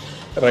அர்த்தம்.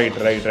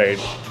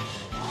 ரைட்.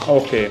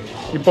 ஓகே.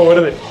 இப்போ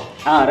வருது.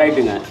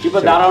 ரைட்டுங்க.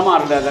 இப்போ தாராளமாக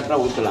அரை கட்டா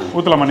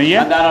ஊற்றலாமா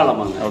நெய்யை?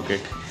 தாராளமாங்க. ஓகே.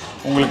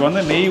 உங்களுக்கு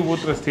வந்து நெய்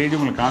ஊற்றுற ஸ்டேஜ்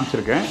உங்களுக்கு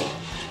காமிச்சிருக்கேன்.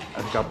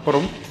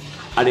 அதுக்கப்புறம்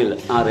அடியில்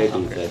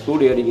ரைட்டுங்க சார்.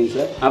 சூடு அடிக்குங்க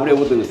சார். அப்படியே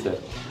ஊற்றுங்க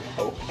சார்.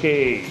 ஓகே.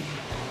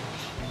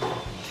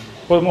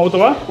 போதுமா?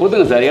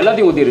 ஊற்றுங்க சார்.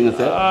 எல்லாத்தையும் ஊற்றிடுங்க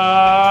சார்.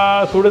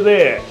 சுடுது.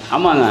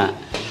 ஆமாங்க,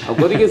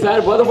 கொதிக்க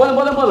சார்.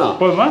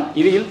 போதுமா?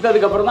 இது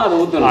இழுத்ததுக்கு அப்புறம் தான் அதை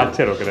ஊற்றணும்.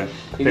 சரி ஓகே.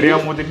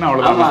 தெரியாமல் ஊற்றிட்டுனா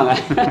அவ்வளோதான். ஆமாங்க.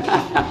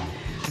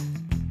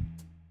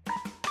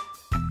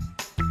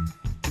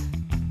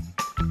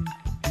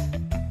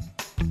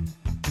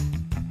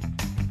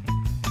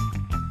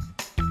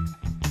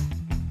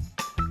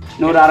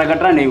 இன்னொரு அரை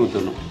கட்டா நெய்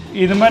ஊற்றணும்.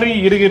 இது மாதிரி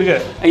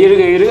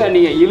இருக்க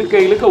நீங்கள்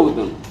இழுக்க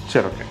ஊற்றணும்.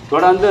 சரி ஓகே.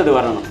 தொடர்ந்து அது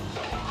வரணும்.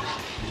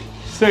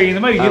 சரி, இது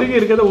மாதிரி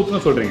இருக்கதை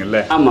ஊற்றணும் சொல்கிறீங்கல்ல?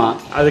 ஆமாம்.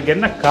 அதுக்கு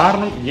என்ன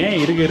காரணம்? ஏன்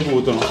இருக்க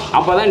ஊற்றணும்?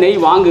 அப்போ தான் நெய்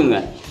வாங்குங்க.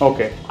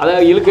 ஓகே.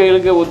 அதாவது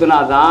இழுக்க ஊற்றினா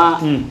தான்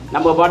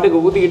நம்ம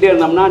பாட்டுக்கு ஊற்றிக்கிட்டே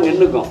இருந்தோம்னா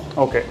நின்றுக்கும்.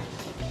 ஓகே.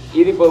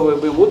 இது இப்போ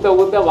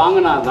ஊற்ற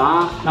வாங்கினா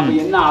தான் நம்ம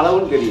என்ன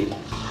அளவுன்னு தெரியும்.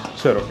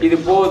 சரி. இது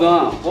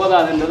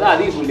போதாதுன்றதை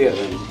அதிகம்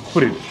சொல்லிடுறேன்.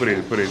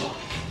 புரியுது.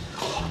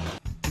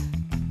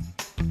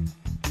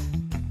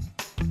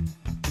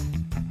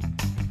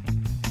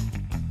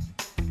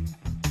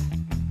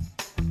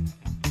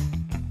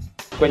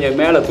 கொஞ்சம்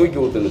மேலே தூக்கி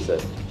ஊற்றுங்க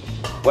சார்,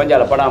 கொஞ்சம்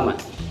அதில் படாமல்.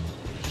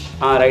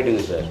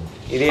 ரைட்டுங்க சார்.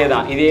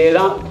 இதே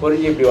தான்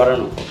பொரிஞ்சு இப்படி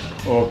வரணும்.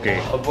 ஓகே.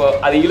 அப்போ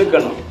அது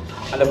இழுக்கணும்,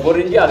 அந்த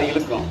பொரிஞ்சு அதை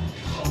இழுக்கும்.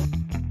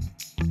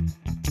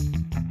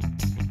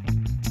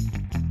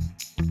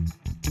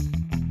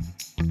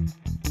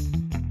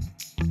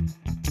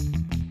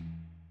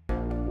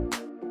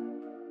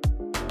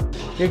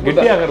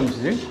 கெட்டியாக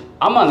ஆரம்பிச்சிச்சு.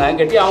 ஆமாங்க,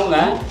 கெட்டி ஆகுங்க.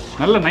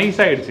 நல்ல நைஸ்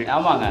ஆகிடுச்சு.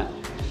 ஆமாங்க.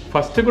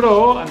 ஃபஸ்ட்டு கூட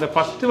அந்த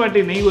ஃபஸ்ட்டு வாட்டி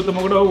நெய்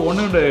ஊற்றும்போது கூட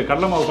ஒன்று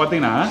கடலை மாவு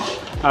பார்த்தீங்கன்னா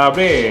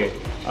அப்படியே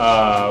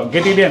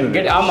கெட்டிகிட்டே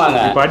இருந்தது. ஆமாங்க.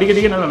 இப்போ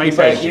அடிக்கடிக்கு நல்லா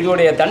நைஸ் ஆகிடுச்சு.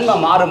 இதோடைய தன்மை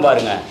மாறும்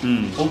பாருங்க,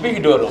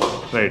 உப்பிக்கிட்டு வரும்.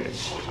 ரைட்டு.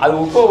 அது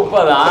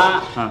உப்பு தான்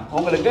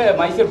உங்களுக்கு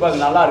மைசூர்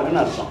பாக்கு நல்லா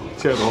இருக்குன்னு அர்த்தம்.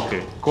 சரி, ஓகே.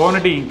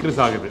 குவான்டிட்டி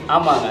இன்க்ரீஸ் ஆகுது.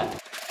 ஆமாங்க.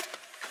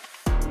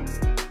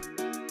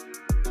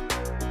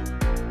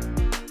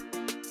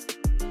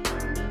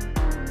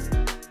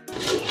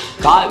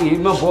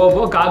 இனிமே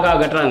போக காக்கா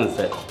கட்டுறாங்க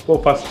சார்.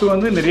 ஃபர்ஸ்ட்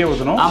வந்து நிறைய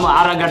ஊற்றணும். ஆமாம்,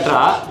 அரை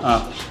கட்டுறா.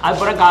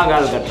 அதுக்கப்புறம்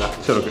காக்கால் கட்டுறா.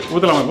 சரி, ஓகே.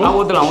 ஊற்றலாம்.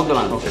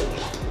 ஊற்றலாம். ஓகே.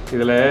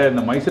 இதில்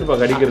இந்த மைசூர்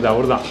பாக்கு அடிக்கிறது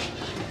அவர் தான்.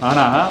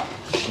 ஆனால்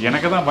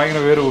எனக்கு தான்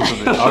பயங்கர வேறு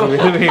ஊற்றுது, அவர்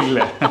வேறவே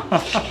இல்லை.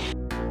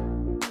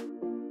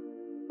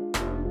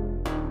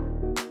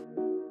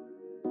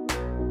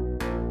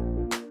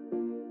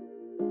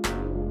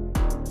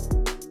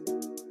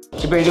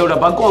 இப்போ இதோட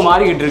பக்குவம்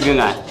மாறிக்கிட்டு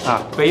இருக்குங்க.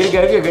 இப்போ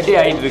இருக்க கெட்டி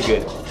ஆகிட்டு இருக்கு.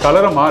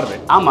 கலரும் மாறுது.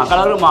 ஆமாம்,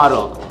 கலரும்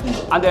மாறும்.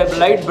 அந்த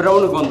லைட்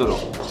ப்ரௌனுக்கு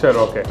வந்துடும். சரி,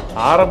 ஓகே.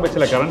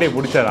 ஆரம்பத்தில் கரண்டியை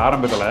பிடிச்சார்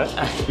ஆரம்பத்தில்,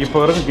 இப்போ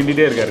வரைக்கும்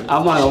கிண்டிகிட்டே இருக்காரு.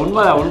 ஆமாங்க,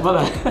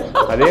 உண்மைதான்.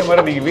 அதே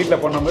மாதிரி நீங்கள்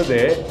வீட்டில் பண்ணும்போது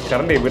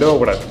கரண்டியை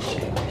விடக்கூடாது.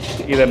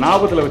 இதை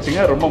ஞாபகத்தில்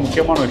வச்சுங்க, ரொம்ப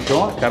முக்கியமான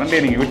விஷயம்.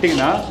 கரண்டியை நீங்கள்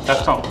விட்டிங்கன்னா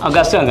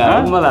கஷ்டங்க.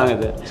 உண்மைதாங்க.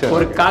 இது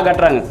ஒரு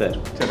கட்டுறாங்க சார்.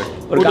 சரி,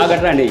 ஒரு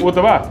கட்டுறா நெய்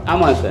ஊற்றவா?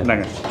 ஆமாங்க சார்.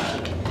 இந்தாங்க.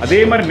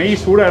 அதே மாதிரி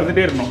நெய் சூடாக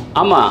இருந்துகிட்டே இருக்கணும்.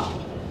 ஆமாம்,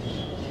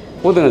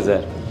 ஊற்றுங்க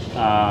சார்.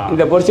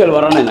 இந்த பொரிச்சல்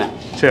வரணுங்க.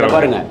 சரி,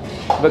 பாருங்க.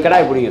 இப்போ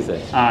கடாய் பிடிங்க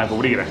சார். இப்போ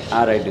பிடிக்கிறேன்.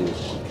 ரைட்டுங்க.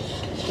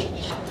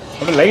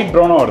 அப்படியே லைட்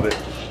ப்ரௌனாக வருது.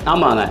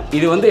 ஆமாங்க.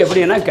 இது வந்து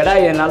எப்படின்னா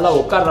கடாயை நல்லா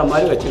உட்கார்ற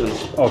மாதிரி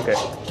வச்சுக்கணும். ஓகே.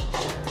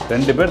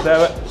 2 பேர்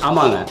தேவை.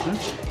 ஆமாங்க.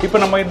 இப்போ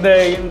நம்ம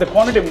இந்த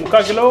குவான்டிட்டி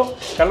 3/4 கிலோ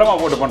கடலை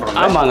போட்டு பண்ணுறோம்.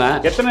 ஆமாங்க.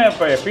 எத்தனை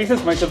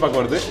பீசஸ் மைசூர் பாக்கு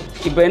வருது?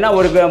 இப்போ என்ன,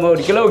 ஒரு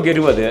கிலோவுக்கு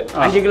 20,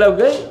 5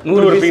 கிலோவுக்கு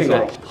 100 பீஸ்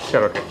வரும்.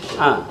 சரி, ஓகே.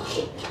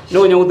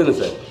 இன்னும் கொஞ்சம் ஊற்றுங்க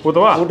சார்.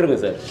 ஊற்றவா? ஊற்றுங்க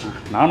சார்.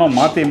 நானும்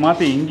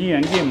மாற்றி இங்கேயும்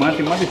அங்கேயும்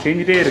மாற்றி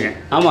செஞ்சுட்டே இருக்கேன்.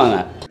 ஆமாங்க.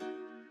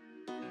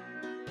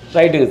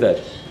 ரைட்டுங்க சார்.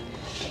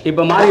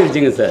 இப்போ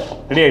மாறிடுச்சுங்க சார்.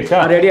 ரெடி ஆயிடுச்சா?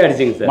 Ready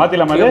ஆகிடுச்சிங்க sir.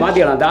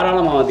 மாற்றிடலாம்,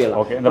 தாராளமாக மாற்றிடலாம்.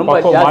 ஓகே. ரொம்ப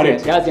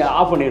ஜாஸ்தி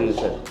ஆஃப் பண்ணிடுங்க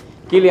சார்.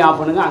 கீழே ஆஃப்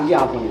பண்ணுங்க,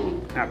 அங்கேயும் ஆஃப் பண்ணிடுங்க.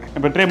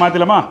 இப்போ ட்ரே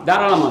மாற்றிடலாமா?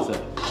 தாராளமாக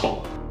சார்.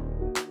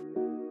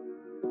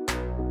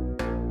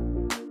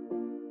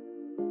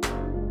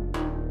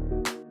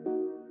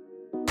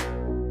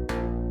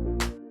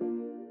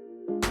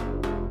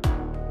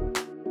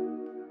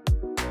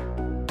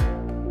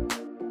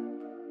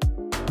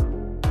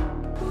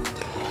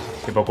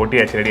 இப்போ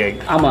கொட்டியாச்சு, ரெடி ஆகி.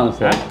 ஆமாங்க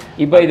சார்.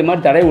 இப்போ இது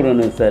மாதிரி தடை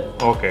விடணும் சார்.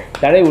 ஓகே.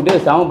 தடை விட்டு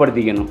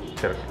சமப்படுத்திக்கணும்.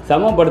 சரி.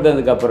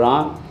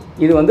 சமப்படுத்தினதுக்கப்புறம்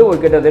இது வந்து ஒரு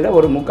கிட்டத்தட்ட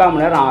ஒரு 3/4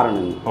 மணி நேரம்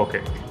ஆறணுங்க. ஓகே.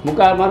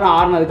 3/4 மணி நேரம்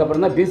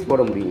ஆறினதுக்கப்புறம் தான் பீஸ்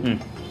போட முடியும்.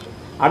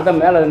 அடுத்த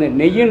மேலே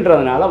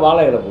நெய்யின்றதுனால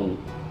வாழை இலை போடணும்.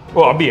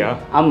 அப்படியா?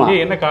 ஆமாம்.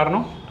 என்ன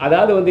காரணம்?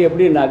 அதாவது வந்து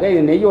எப்படின்னாக்கா,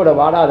 இது நெய்யோட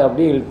வாடை அதை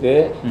அப்படியே இழுத்து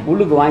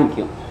உள்ளுக்கு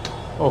வாங்கிக்கும்.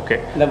 ஓகே.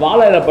 இந்த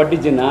வாழை இலை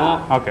பட்டுச்சுன்னா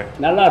ஓகே,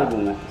 நல்லா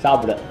இருக்குங்க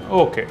சாப்பிட.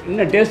 ஓகே.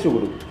 இன்னும் டேஸ்ட்டு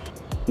கொடுக்கும்.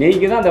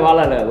 நெய்க்கு தான் அந்த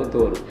வாழை இலை ஒத்து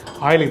வரும்.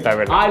 ஆயிலுக்கு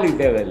தேவையில்லை. ஆயிலுக்கு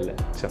தேவையில்லை.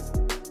 சரி.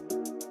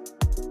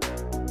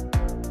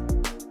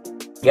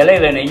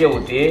 இலையில நெய்யை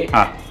ஊற்றி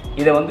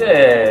இதை வந்து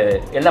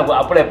எல்லாம்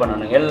அப்ளை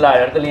பண்ணணும். எல்லா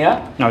இடத்துலையும்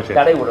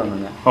தடை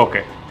விடணுங்க.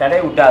 ஓகே. தடை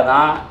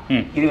விட்டாதான்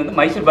இது வந்து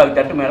மைசூர் பாக்கு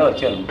தட்டு மேலே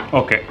வச்சிடணும்.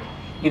 ஓகே.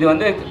 இது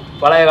வந்து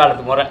பழைய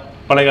காலத்து முறை.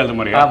 பழைய காலத்து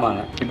முறை.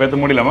 ஆமாங்க. இப்போ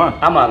எடுத்து முடியலாமா?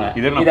 ஆமாங்க.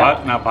 இது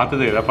நான்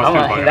பார்த்தது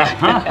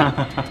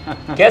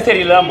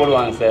கேசரிலாம்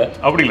போடுவாங்க சார்.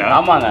 அப்படிங்களா?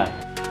 ஆமாங்க.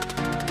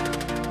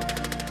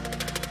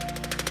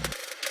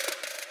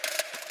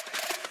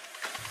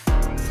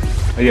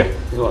 ஐயா,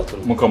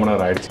 3/4 மணி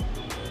நேரம் ஆயிடுச்சு.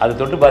 அது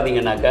தொட்டு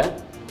பார்த்தீங்கன்னாக்கா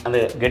அந்த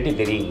கெட்டி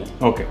தெரியுங்க.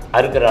 ஓகே.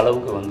 அறுக்கிற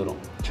அளவுக்கு வந்துடும்.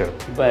 சரி.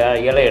 இப்போ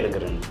இலை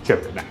எடுக்கிறேன்.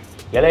 சரி.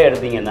 இலை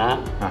எடுத்தீங்கன்னா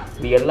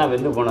இது எல்லாம்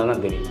வெந்து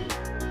போனதான் தெரியும்.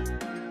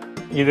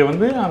 இது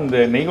வந்து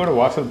அந்த நெய்யோட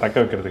வாசல் தக்க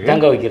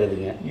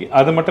வைக்கிறதுங்க.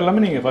 அது மட்டும்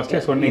இல்லாமல் நீங்கள்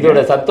ஃபர்ஸ்டே சொன்னீங்க,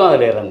 இதோட சத்தம்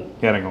அதில்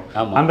இறங்கும்.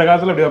 ஆமாம். அந்த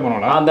காலத்தில் எப்படி தான்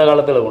பண்ணுவாங்களா? அந்த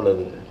காலத்தில்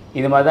உள்ளது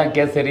இது மாதிரி தான்.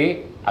 கேசரி,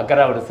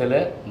 அக்கரா வடிசல்,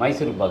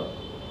 மைசூர் பாக்கு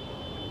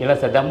இல்லை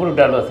சார். தம்பு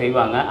விட்டாலும்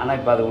செய்வாங்க. ஆனால்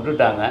இப்போ அதை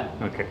விட்டுட்டாங்க.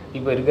 ஓகே.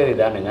 இப்போ இருக்கிறது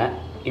இதானுங்க.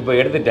 இப்போ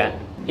எடுத்துட்டேன்.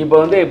 இப்போ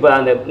வந்து இப்போ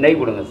அந்த நெய்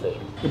கொடுங்க சார்.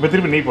 இப்போ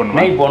திருப்பி நெய்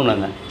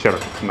போடணுங்க. சரி.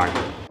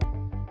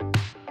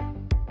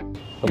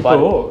 இப்போ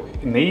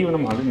நெய்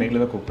நம்ம ஆல்ரெடி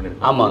நெய்யில் தான் குக்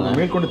பண்ணிருக்கோம். ஆமாங்க.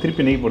 மேற்கொண்டு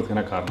திருப்பி நெய் போடுறதுக்கு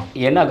என்ன காரணம்?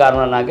 என்ன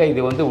காரணம்னாக்கா,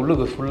 இது வந்து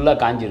உள்ளுக்கு ஃபுல்லாக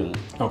காஞ்சிருங்க.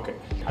 ஓகே.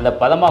 அந்த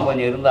பதமாக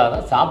கொஞ்சம் இருந்தால்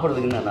தான்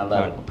சாப்பிட்றதுக்கு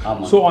நல்லா இருக்கும்.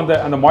 ஆமாம். ஸோ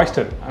அந்த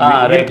மாய்ஸ்டர்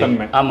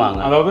தன்மை.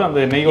 ஆமாங்க. அதாவது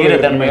அந்த நெய்யோட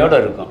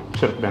தன்மையோடு இருக்கும்.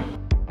 சரி.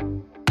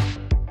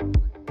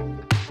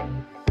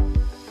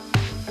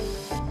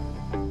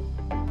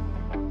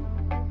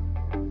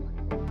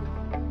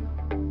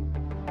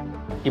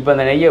 இப்போ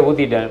அந்த நெய்யை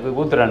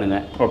ஊற்றுறானுங்க.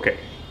 ஓகே.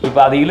 இப்போ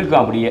அது இழுக்கும்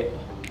அப்படியே.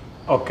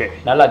 ஓகே.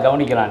 நல்லா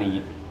கவனிக்கலாம்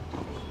நீங்கள்.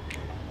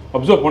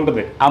 அப்சர்வ்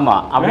பண்ணுறது.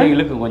 ஆமாம், அப்படி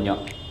இழுக்கும்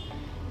கொஞ்சம்.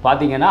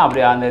 பார்த்தீங்கன்னா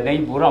அப்படி அந்த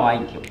நெய் பூரா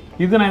வாங்கிக்கும்.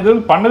 இது நான் இது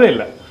பண்ணதே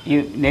இல்லை.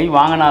 இது நெய்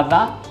வாங்கினா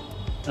தான்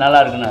நல்லா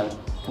இருக்குண்ணா.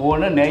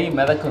 ஒவ்வொன்று நெய்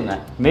மிதக்குங்க.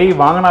 நெய்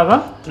வாங்கினா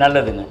தான்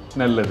நல்லதுங்க.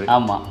 நல்லது.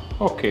 ஆமாம்.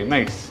 Okay,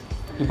 nice.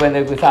 இப்போ இந்த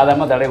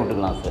சாதாரணமாக தடவை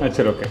விட்டுக்கலாம் சார்.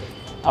 சரி, ஓகே.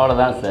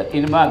 அவ்வளோதான் சார்.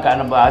 இனிமேல்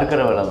நம்ம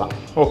அறுக்கிற வேலை தான்.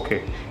 ஓகே,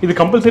 இது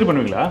கம்பல்சரி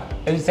பண்ணுவீங்களா?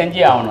 இது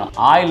செஞ்சே ஆகணும்.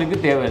 ஆயிலுக்கு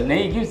தேவை,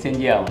 நெய்க்கு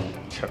செஞ்சே ஆகணும்.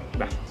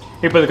 சரி,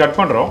 இப்போ இது கட்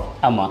பண்ணுறோம்.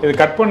 ஆமாம். இது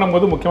கட்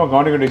பண்ணும்போது முக்கியமாக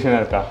கவனிக்க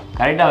இருக்கா?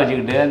 கரெக்டாக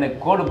வச்சுக்கிட்டு அந்த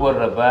கோடு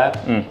போடுறப்ப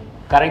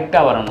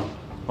கரெக்டாக வரணும்.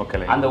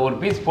 ஓகே. அந்த ஒரு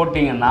பீஸ்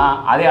போட்டிங்கன்னா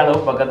அதே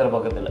அளவு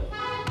பக்கத்தில்.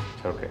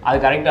 ஓகே, அது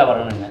கரெக்டாக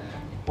வரணுங்க.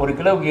 ஒரு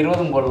கிலோவுக்கு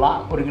 20 போடலாம்,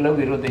 ஒரு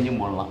கிலோவுக்கு 25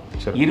 போடலாம்.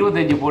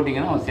 25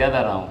 போட்டிங்கன்னா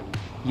சேதாரம் ஆகும்.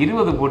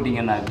 20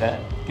 போட்டிங்கன்னாக்க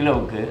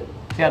கிலோவுக்கு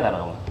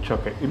சேதாரம் ஆகும்.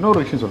 ஓகே, இன்னொரு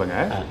விஷயம்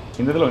சொல்லுங்கள்.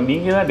 இந்த இதில்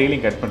நீங்கள் தான் டெய்லி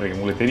கட் பண்ணுறீங்க,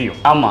 உங்களுக்கு தெரியும்.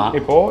 ஆமாம்.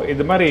 இப்போது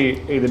இது மாதிரி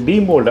இது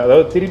டீமோல்டு,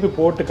 அதாவது திருப்பி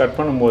போட்டு கட்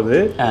பண்ணும்போது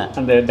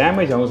அந்த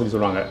டேமேஜ் ஆகும்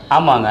சொல்லுவாங்க.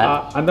 ஆமாங்க.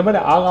 அந்த மாதிரி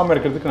ஆகாமல்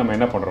இருக்கிறதுக்கு நம்ம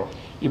என்ன பண்ணுறோம்?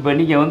 இப்போ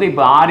நீங்கள் வந்து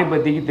இப்போ ஆரி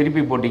பத்திக்கு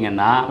திருப்பி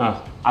போட்டிங்கன்னா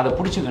அதை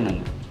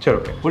பிடிச்சிக்கணுங்க. சரி,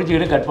 ஓகே.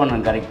 பிடிச்சிக்கிட்டு கட்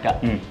பண்ணணும்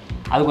கரெக்டாக.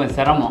 அது கொஞ்சம்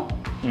சிரமம்.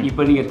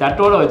 இப்போ நீங்கள்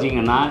தட்டோட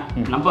வச்சிங்கன்னா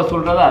நம்ம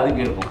சொல்கிறதா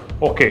அதுக்கு இருக்கும்.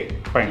 Okay,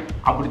 fine.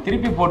 அப்படி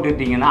திருப்பி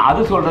போட்டுட்டிங்கன்னா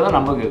அது சொல்கிறத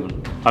நம்ம கேட்கணும்.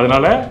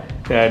 அதனால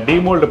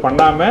டீமோல்டு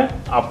பண்ணாமல்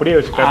அப்படியே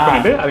வச்சு கட்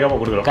பண்ணிட்டு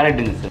அதுக்கப்புறம் கொடுக்குறோம்.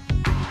 கரெக்டுங்க சார்.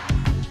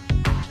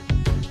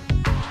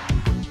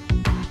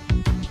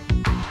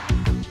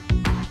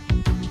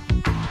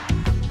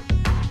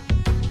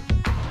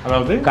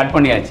 அதாவது கட்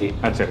பண்ணியாச்சு.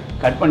 சரி,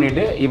 கட்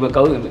பண்ணிவிட்டு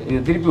இப்போ இது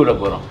திருப்பி விட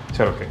போகிறோம்.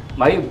 சரி, ஓகே.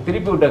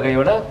 திருப்பி விட்ட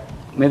கையோட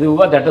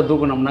மெதுவாக தட்டை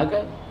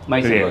தூக்கணும்னாக்க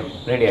மைசூர்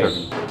ரெடி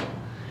ஆகிடும்.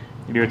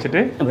 இப்படி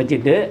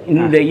வச்சுட்டு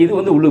இந்த இது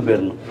வந்து உள்ளுக்கு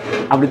போயிடணும்.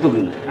 அப்படி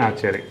தூக்குங்க.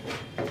 சரி,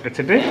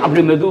 வச்சுட்டு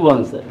அப்படி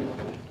மெதுவாங்க சார்.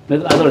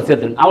 அதோட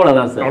சேர்த்துங்க.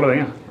 அவ்வளோதான் சார்.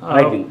 அவ்வளோதாங்க.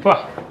 ரைட்டுங்க.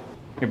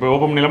 இப்போ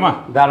ஓப்பன் பண்ணிடலாமா?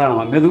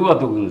 தாராளமாக மெதுவாக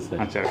தூக்குங்க சார்.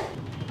 சரி.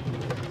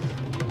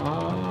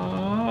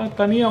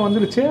 தனியாக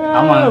வந்துருச்சு.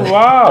 ஆமாம்.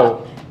 Wow,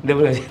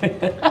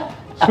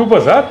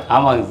 super sir.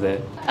 ஆமாங்க சார்.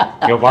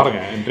 இங்கே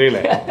பாருங்க, இன்ட்ரியில்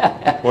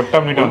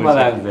ஒட்டம் நீட்டாக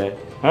உண்மைதாங்க சார்.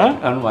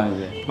 ஆமாங்க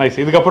சார். நைஸ்.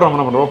 இதுக்கப்புறம் நம்ம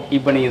என்ன பண்ணுறோம்?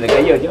 இப்போ நீங்கள் இந்த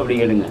கையை வச்சு அப்படி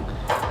எடுங்க.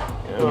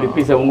 இப்படி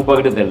பீஸை உங்கள்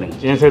பக்கத்து தள்ளுங்க.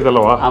 என் சைடு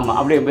தள்ளவா? ஆமாம்,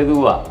 அப்படியே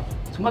மெதுவாக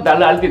சும்மா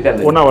அழுத்தி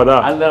தள்ளுங்க. ஒன்றாவதா?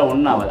 அதுதான்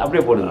ஒன்றாவது.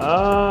 அப்படியே போடுங்க.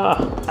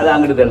 அது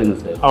அங்கிட்டு தள்ளுங்க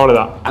சார்.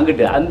 அவ்வளோதான்.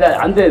 அங்கிட்டு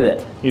அந்த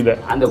இது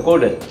அந்த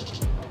கோடு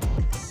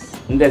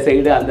இந்த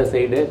சைடு அந்த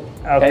சைடு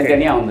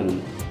தனித்தனியாக வந்துடுங்க.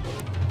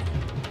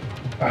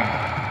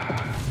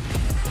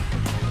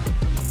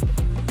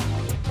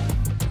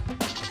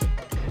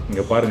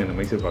 இங்கே பாருங்க, இந்த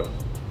மைசூர் பாக்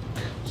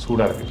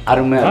சூடாக இருக்குது.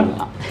 அருமையாக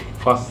இருக்கும்.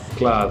 First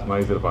class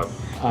Mysore pak.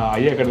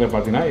 ஐயா கடையில்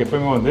பார்த்தீங்கன்னா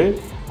எப்போயுமே வந்து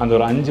அந்த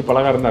ஒரு 5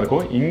 பலகாரம் தான்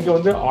இருக்கும். இங்கே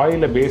வந்து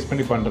ஆயிலில் பேஸ்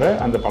பண்ணி பண்ணுற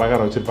அந்த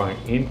பலகாரம் வச்சுருப்பாங்க.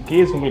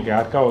 இன்கேஸ் உங்களுக்கு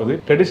யாருக்காவது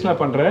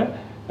ட்ரெடிஷ்னலாக பண்ணுற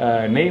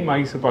நெய்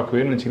மைசூர் பாக்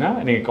வேணும்னு வச்சுன்னா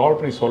நீங்கள் கால்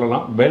பண்ணி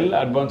சொல்லலாம். வெல்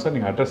அட்வான்ஸாக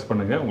நீங்கள் அட்ரஸ்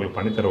பண்ணுங்கள், உங்களுக்கு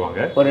பண்ணி தருவாங்க.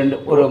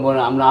 ஒரு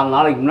 4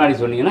 நாளைக்கு முன்னாடி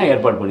சொன்னீங்கன்னா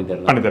ஏற்பாடு பண்ணி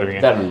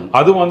தருவீங்க.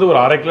 அதுவும் வந்து ஒரு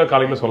 1/2 கிலோ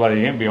 1/4 கிலோ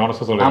சொல்லாதீங்க. பி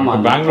ஆனஸ்டாக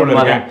சொல்லுங்கள். பெங்களூர்ல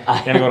இருக்கேன்,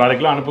 எனக்கு ஒரு 1/2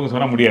 கிலோ அனுப்புங்க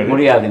சொன்னால் முடியாது.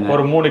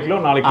 ஒரு 3 கிலோ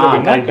 4 கிலோ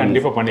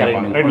கண்டிப்பாக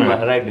பண்ணிடுவாங்க.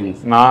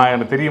 நான்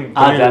எனக்கு தெரியும்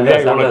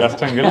எவ்வளோ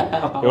கஷ்டங்கள்,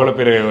 எவ்வளோ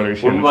பெரிய ஒரு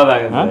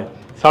விஷயம்.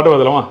 சாப்பிட்டு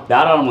பதிலாமா?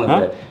 தாராளமாக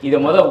சார். இதை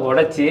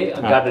உடைச்சி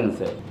காட்டுங்க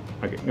சார்.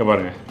 ஓகே, இங்கே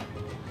பாருங்க.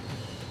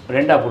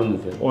 2ஆ போடுங்க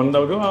சார்.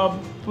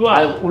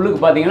 உள்ளுக்கு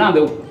பார்த்தீங்கன்னா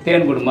அந்த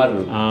தேன் கூடு மாதிரி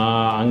இருக்கும்.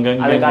 அங்கே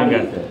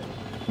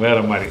வேற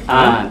மாதிரி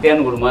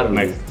தேன் கூடு மாதிரி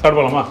இருக்கும்.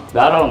 சாப்பிடலாமா?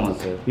 தாராளமாக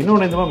சார்.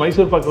 இன்னொன்று இந்த மாதிரி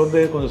மைசூர் பாக்கு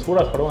வந்து கொஞ்சம்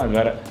சூடாக சாப்பிடுவோம், அது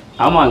வேற.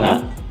 ஆமாங்க,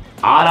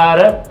 ஆற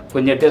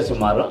கொஞ்சம்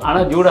டேஸ்ட் மாறும்.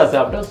 ஆனால் சூடாக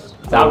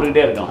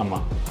சாப்பிட்டுக்கிட்டே இருக்கும்.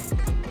 ஆமாம்,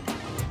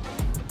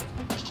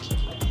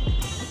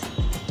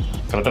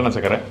 கரெக்டான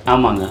சக்கரை.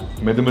 ஆமாங்க,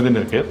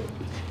 மெதுன்னு இருக்கு.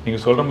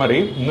 நீங்கள் சொல்கிற மாதிரி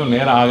இன்னும்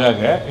நேரம்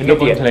ஆக இன்னும்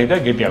கொஞ்சம்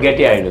லைட்டாக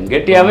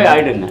கெட்டியாகவே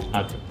ஆகிடுங்க.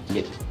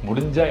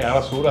 முடிஞ்சா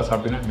யாராவது சூடாக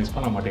சாப்பிட்டீங்கன்னா மிஸ்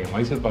பண்ண மாட்டேங்க.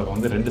 மைசூர் பாக்கு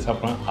வந்து 2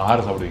 சாப்பிடலாம்,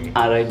 6 சாப்பிடுவீங்க.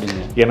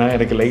 ரைட்டுங்க. ஏன்னா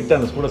எனக்கு லைட்டாக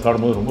அந்த சூடாக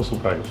சாப்பிடும்போது ரொம்ப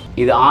சூப்பராக இருக்கும்.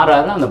 இது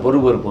 6 அந்த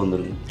பொறுப்பு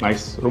வந்துருங்க.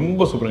 நைஸ்,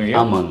 ரொம்ப சூப்பருங்க.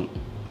 ஆமாங்க,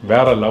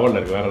 வேற லெவலில்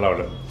இருக்குது, வேற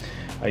லெவலில்.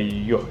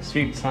 ஐயோ,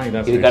 ஸ்வீட்ஸ் தான்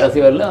இதான். இது கடைசி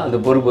வரல அந்த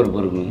பொறுப்பு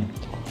இருக்குங்க.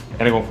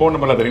 எனக்கு உங்கள் ஃபோன்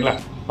நம்பர்லாம் தெரியுங்களா?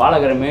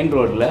 பாலக்கரை மெயின்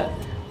ரோட்டில்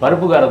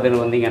பருப்பு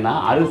காரத்தில் வந்தீங்கன்னா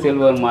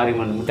அருள்செல்வர்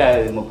மாரியம்மன்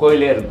மிட்டாய்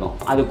கோயிலே இருக்கும்.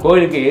 அது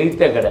கோயிலுக்கு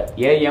எதிர்த்த கடை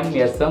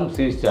AM/SM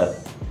ஸ்வீட் ஸ்டார்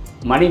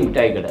மணி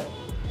மிட்டாய் கடை.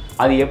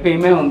 அது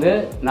எப்பயுமே வந்து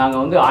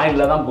நாங்கள் வந்து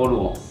ஆயிலில் தான்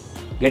போடுவோம்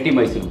கெட்டி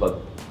மைசூர் பாக்.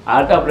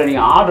 அதுக்கப்புறம்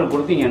நீங்கள் ஆர்டர்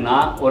கொடுத்தீங்கன்னா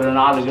ஒரு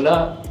 4 கிலோ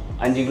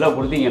 5 கிலோ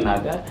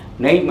கொடுத்தீங்கன்னாக்கா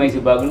நெய்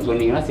மைசூர் பாக்குன்னு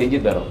சொன்னீங்கன்னா செஞ்சு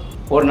தரோம்.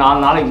 ஒரு 4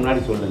 நாளைக்கு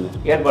முன்னாடி சொல்லுங்கள்,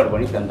 ஏற்பாடு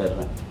பண்ணி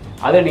தந்துடுறேன்.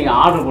 அதை நீங்கள்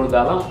ஆர்டர்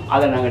கொடுத்தாலும்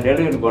அதை நாங்கள்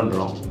டெலிவரி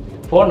பண்ணுறோம்.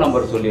 ஃபோன்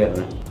நம்பர்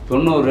சொல்லிடுறேன்.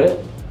 90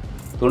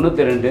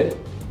 92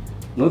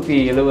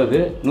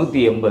 170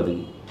 180.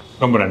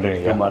 ரொம்ப நன்றி.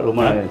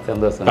 ரொம்ப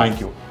சந்தோஷம்.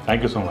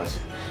 Thank you so much.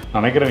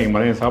 நான் நினைக்கிறேன் நீங்கள்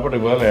மதியம்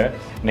சாப்பாட்டுக்கு போல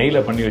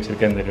நெய்யில் பண்ணி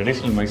வச்சிருக்கேன் இந்த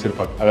ட்ரெடிஷ்னல் மைசூர்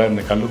பாக், அதாவது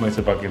இந்த கல்லு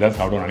மைசூர் பாக் இதான்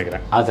சாப்பிடுவோம்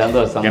நினைக்கிறேன்.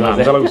 சந்தோஷம். ஏன்னா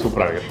அந்த அளவுக்கு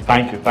சூப்பராக இருக்குது.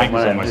 Thank you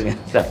so much.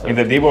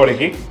 இந்த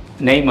தீபாவளிக்கு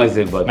நெய்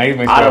மைசூர் பாக்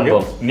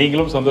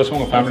நீங்களும் சந்தோஷம்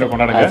உங்கள் ஃபேமிலியோட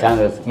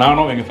கொண்டாடுங்க.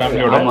 நானும் எங்கள்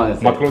ஃபேமிலியோட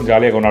மக்களும்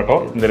ஜாலியாக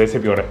கொண்டாட்டோம் இந்த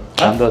ரெசிபியோட.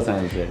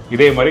 சந்தோஷம்.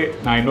 இதே மாதிரி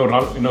நான் இன்னொரு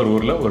நாள் இன்னொரு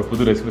ஊரில் ஒரு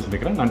புது ரெசிபி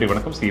சந்திக்கிறேன். நன்றி,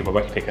 வணக்கம். See you, bye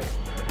bye, take care.